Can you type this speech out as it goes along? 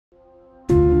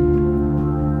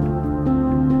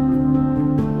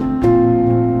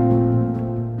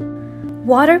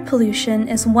Water pollution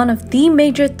is one of the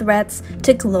major threats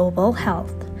to global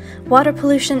health. Water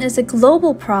pollution is a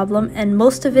global problem, and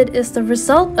most of it is the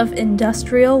result of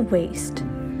industrial waste.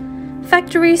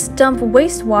 Factories dump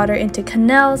wastewater into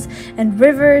canals and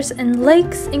rivers and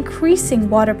lakes, increasing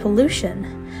water pollution.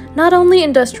 Not only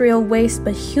industrial waste,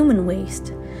 but human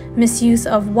waste. Misuse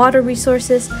of water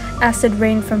resources, acid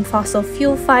rain from fossil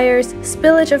fuel fires,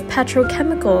 spillage of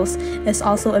petrochemicals is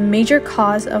also a major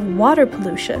cause of water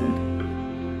pollution.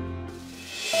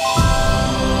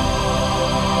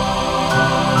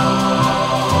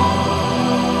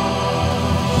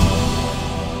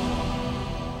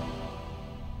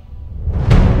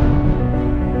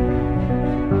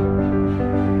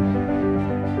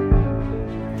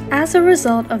 As a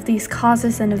result of these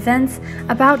causes and events,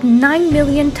 about 9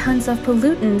 million tons of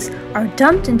pollutants are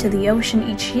dumped into the ocean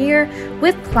each year,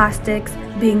 with plastics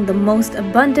being the most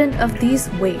abundant of these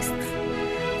wastes.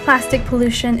 Plastic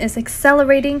pollution is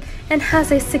accelerating and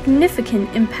has a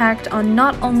significant impact on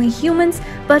not only humans,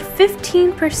 but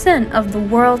 15% of the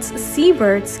world's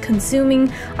seabirds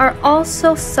consuming are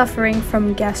also suffering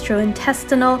from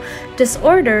gastrointestinal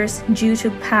disorders due to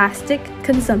plastic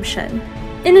consumption.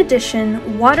 In addition,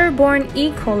 waterborne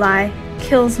E. coli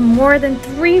kills more than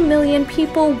 3 million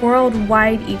people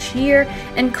worldwide each year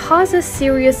and causes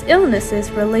serious illnesses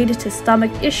related to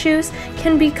stomach issues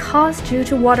can be caused due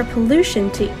to water pollution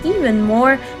to even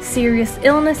more serious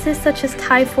illnesses such as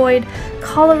typhoid,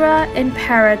 cholera, and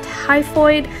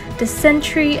paratyphoid,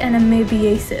 dysentery, and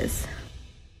amoebiasis.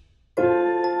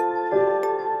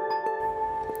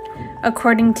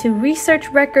 According to research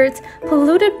records,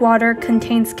 polluted water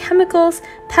contains chemicals,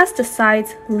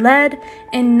 pesticides, lead,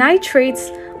 and nitrates,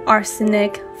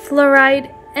 arsenic,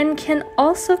 fluoride, and can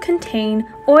also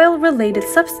contain oil-related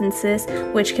substances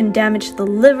which can damage the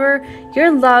liver,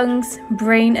 your lungs,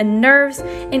 brain, and nerves,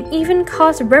 and even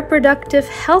cause reproductive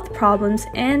health problems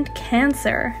and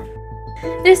cancer.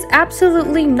 It is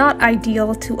absolutely not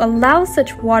ideal to allow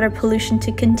such water pollution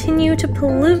to continue to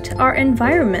pollute our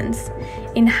environments.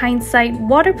 In hindsight,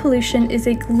 water pollution is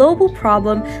a global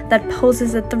problem that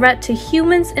poses a threat to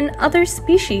humans and other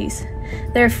species.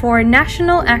 Therefore,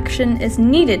 national action is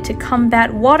needed to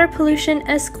combat water pollution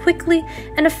as quickly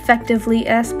and effectively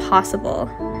as possible.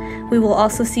 We will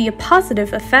also see a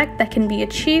positive effect that can be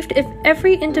achieved if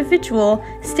every individual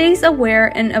stays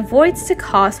aware and avoids to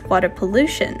cause water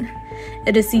pollution.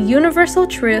 It is a universal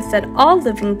truth that all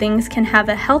living things can have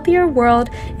a healthier world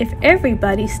if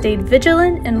everybody stayed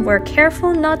vigilant and were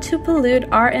careful not to pollute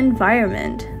our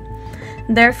environment.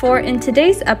 Therefore, in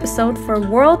today's episode for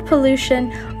World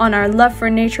Pollution on our Love for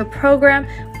Nature program,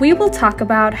 we will talk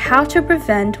about how to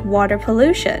prevent water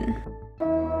pollution.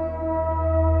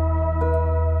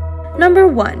 Number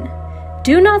 1.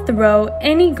 Do not throw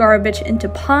any garbage into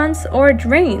ponds or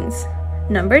drains.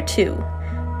 Number 2.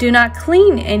 Do not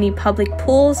clean any public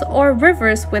pools or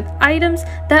rivers with items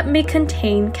that may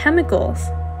contain chemicals.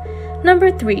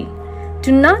 Number 3.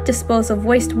 Do not dispose of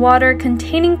wastewater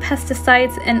containing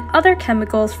pesticides and other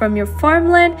chemicals from your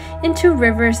farmland into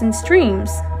rivers and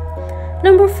streams.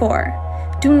 Number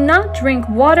 4. Do not drink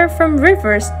water from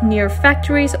rivers near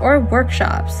factories or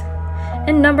workshops.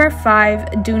 And number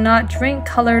 5. Do not drink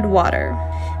colored water.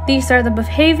 These are the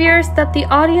behaviors that the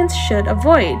audience should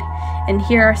avoid. And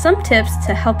here are some tips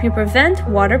to help you prevent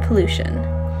water pollution.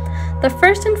 The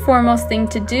first and foremost thing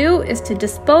to do is to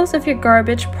dispose of your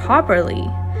garbage properly.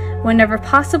 Whenever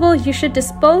possible, you should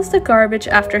dispose the garbage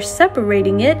after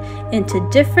separating it into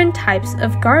different types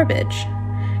of garbage.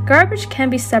 Garbage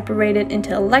can be separated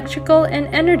into electrical and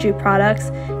energy products,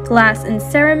 glass and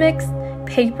ceramics,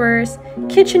 papers,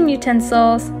 kitchen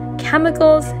utensils,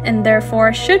 chemicals, and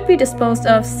therefore should be disposed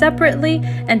of separately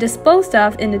and disposed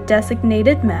of in a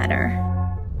designated manner.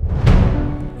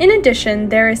 In addition,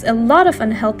 there is a lot of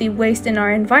unhealthy waste in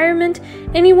our environment.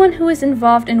 Anyone who is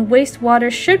involved in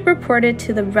wastewater should report it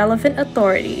to the relevant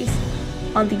authorities.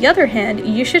 On the other hand,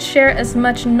 you should share as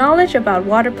much knowledge about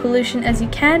water pollution as you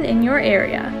can in your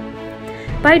area.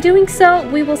 By doing so,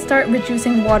 we will start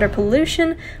reducing water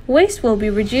pollution, waste will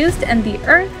be reduced, and the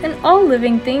earth and all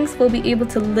living things will be able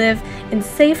to live in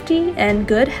safety and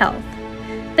good health.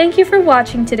 Thank you for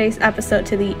watching today's episode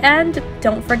to the end.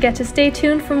 Don't forget to stay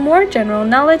tuned for more general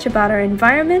knowledge about our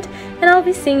environment, and I'll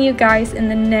be seeing you guys in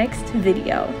the next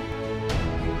video.